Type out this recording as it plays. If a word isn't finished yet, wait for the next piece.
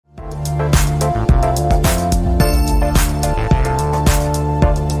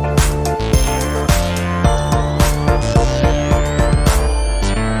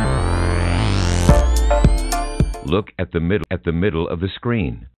at the middle of the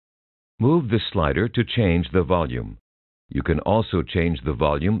screen. Move the slider to change the volume. You can also change the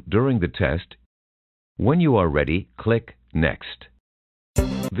volume during the test. When you are ready, click Next.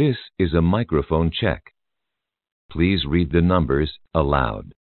 This is a microphone check. Please read the numbers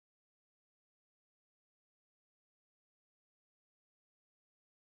aloud.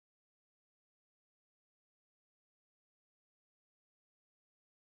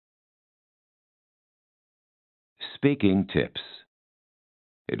 Speaking tips.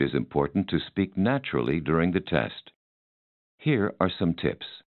 It is important to speak naturally during the test. Here are some tips.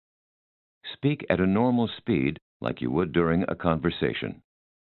 Speak at a normal speed like you would during a conversation.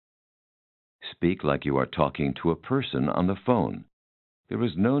 Speak like you are talking to a person on the phone. There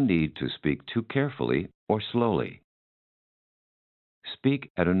is no need to speak too carefully or slowly.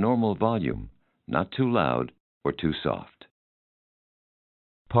 Speak at a normal volume, not too loud or too soft.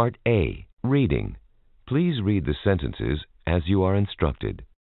 Part A. Reading. Please read the sentences as you are instructed.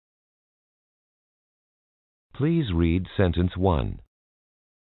 Please read sentence 1.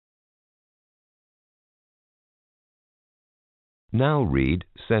 Now read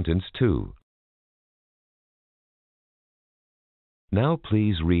sentence 2. Now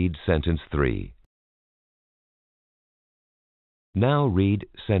please read sentence 3. Now read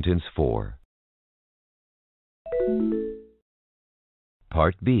sentence 4.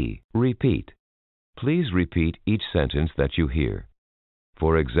 Part B. Repeat. Please repeat each sentence that you hear.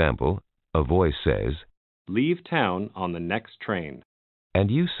 For example, a voice says, "Leave town on the next train." and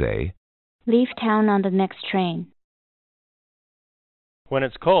you say, Leave town on the next train. When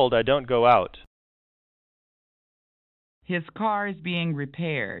it's cold, I don't go out. His car is being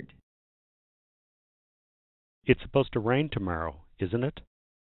repaired. It's supposed to rain tomorrow, isn't it?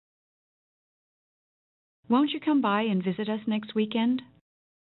 Won't you come by and visit us next weekend?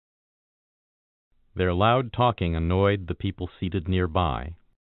 Their loud talking annoyed the people seated nearby.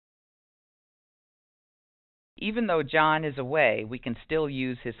 Even though John is away, we can still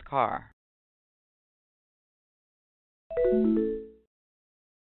use his car.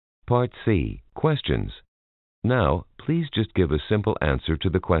 Part C. Questions. Now, please just give a simple answer to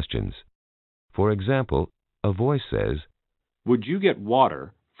the questions. For example, a voice says, Would you get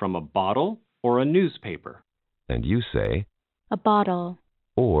water from a bottle or a newspaper? and you say, A bottle.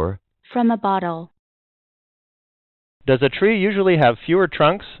 or, From a bottle. Does a tree usually have fewer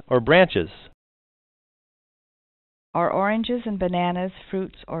trunks or branches? Are oranges and bananas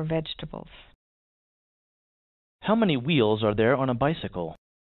fruits or vegetables? How many wheels are there on a bicycle?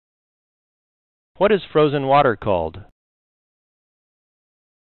 What is frozen water called?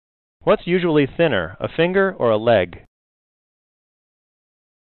 What's usually thinner, a finger or a leg?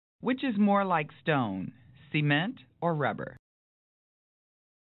 Which is more like stone, cement or rubber?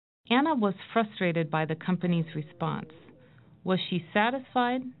 Anna was frustrated by the company's response. Was she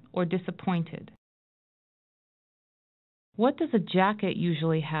satisfied or disappointed? What does a jacket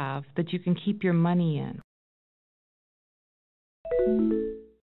usually have that you can keep your money in?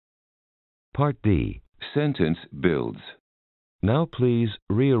 Part D. Sentence builds. Now please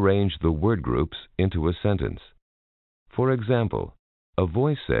rearrange the word groups into a sentence. For example, a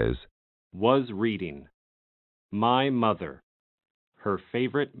voice says, Was reading. My mother. Her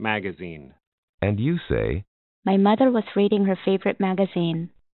favorite magazine. and you say, My mother was reading her favorite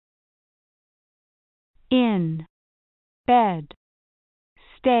magazine. In. Bed.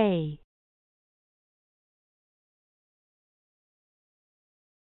 Stay.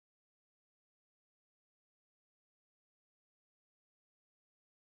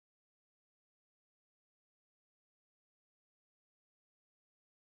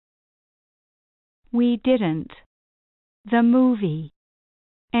 We didn't. The movie.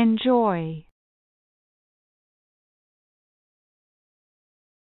 Enjoy.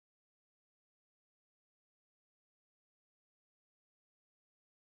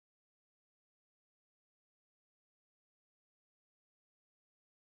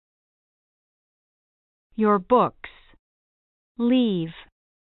 Your books. Leave.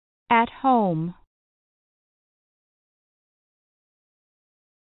 At home.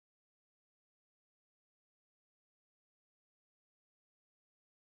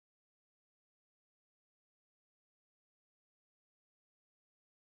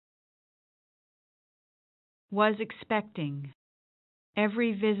 Was expecting.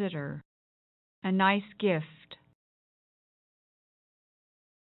 Every visitor. A nice gift.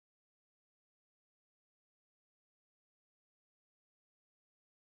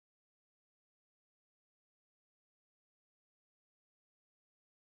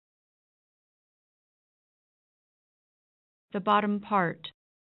 The bottom part.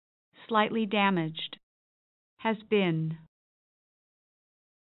 Slightly damaged. has been.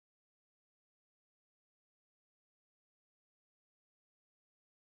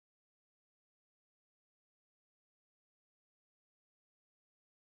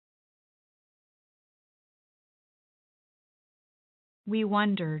 We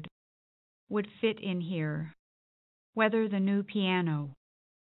wondered, would fit in here, whether the new piano.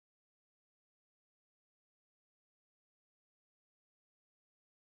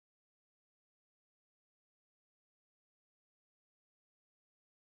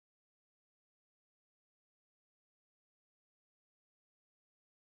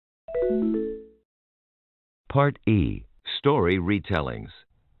 Part E, Story Retellings.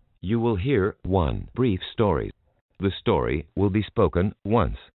 You will hear 1 brief story. The story will be spoken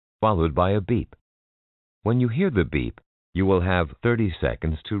once, followed by a beep. When you hear the beep, you will have 30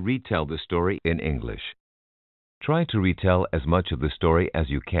 seconds to retell the story in English. Try to retell as much of the story as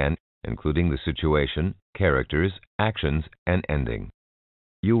you can, including the situation, characters, actions, and ending.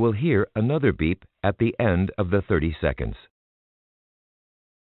 You will hear another beep at the end of the 30 seconds.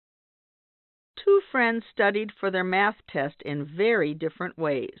 Two friends studied for their math test in very different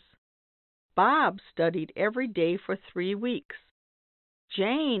ways. Bob studied every day for 3 weeks.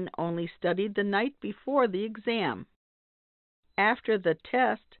 Jane only studied the night before the exam. After the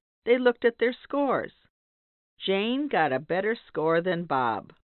test, they looked at their scores. Jane got a better score than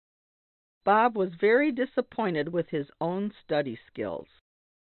Bob. Bob was very disappointed with his own study skills.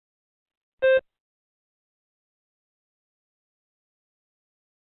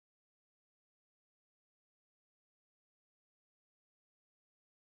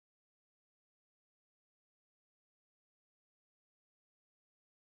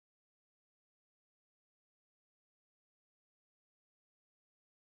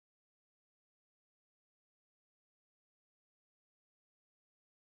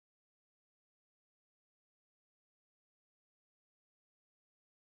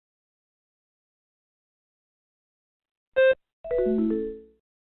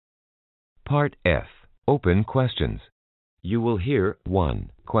 Part F, Open Questions. You will hear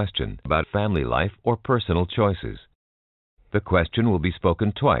 1 question about family life or personal choices. The question will be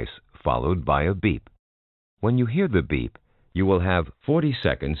spoken twice, followed by a beep. When you hear the beep, you will have 40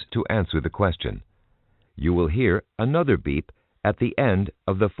 seconds to answer the question. You will hear another beep at the end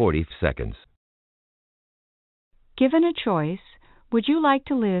of the 40 seconds. Given a choice, would you like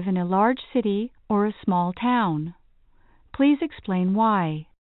to live in a large city or a small town? Please explain why.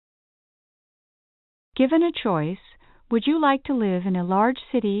 Given a choice, would you like to live in a large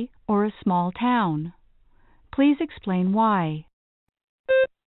city or a small town? Please explain why.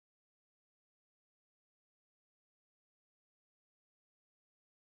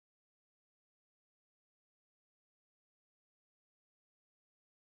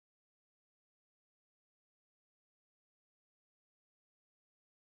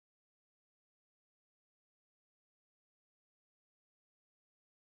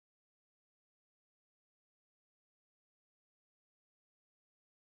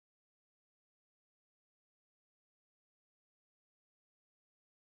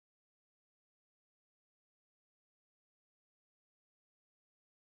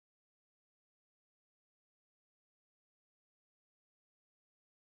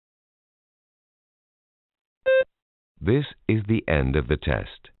 This is the end of the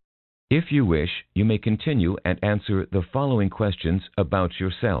test. If you wish, you may continue and answer the following questions about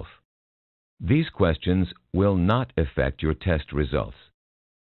yourself. These questions will not affect your test results.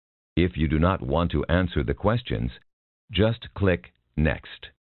 If you do not want to answer the questions, just click Next.